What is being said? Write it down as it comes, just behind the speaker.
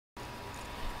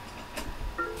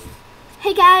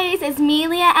Hey guys, it's me,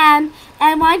 Leah M, and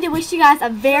I wanted to wish you guys a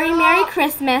very Merry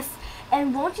Christmas.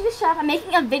 And won't you just shut up? I'm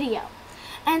making a video.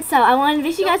 And so I wanted to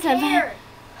wish you guys a very...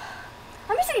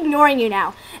 I'm just ignoring you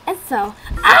now. And so...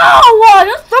 Ow!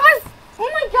 Don't throw my... Oh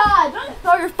my god! Don't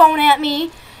throw your phone at me.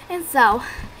 And so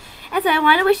I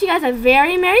wanted to wish you guys a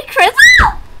very Merry Christmas.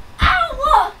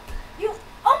 Ow! You...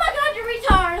 Oh my god, you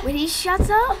retard! When he shuts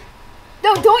up?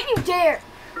 No, don't you dare!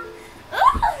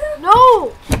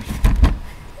 No!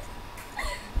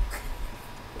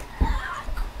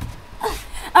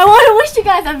 I want to wish you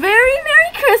guys a very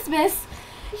Merry Christmas.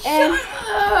 And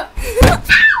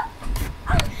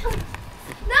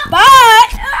bye!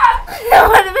 I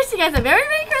want to wish you guys a very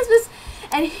Merry Christmas.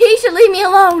 And he should leave me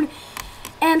alone.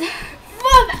 And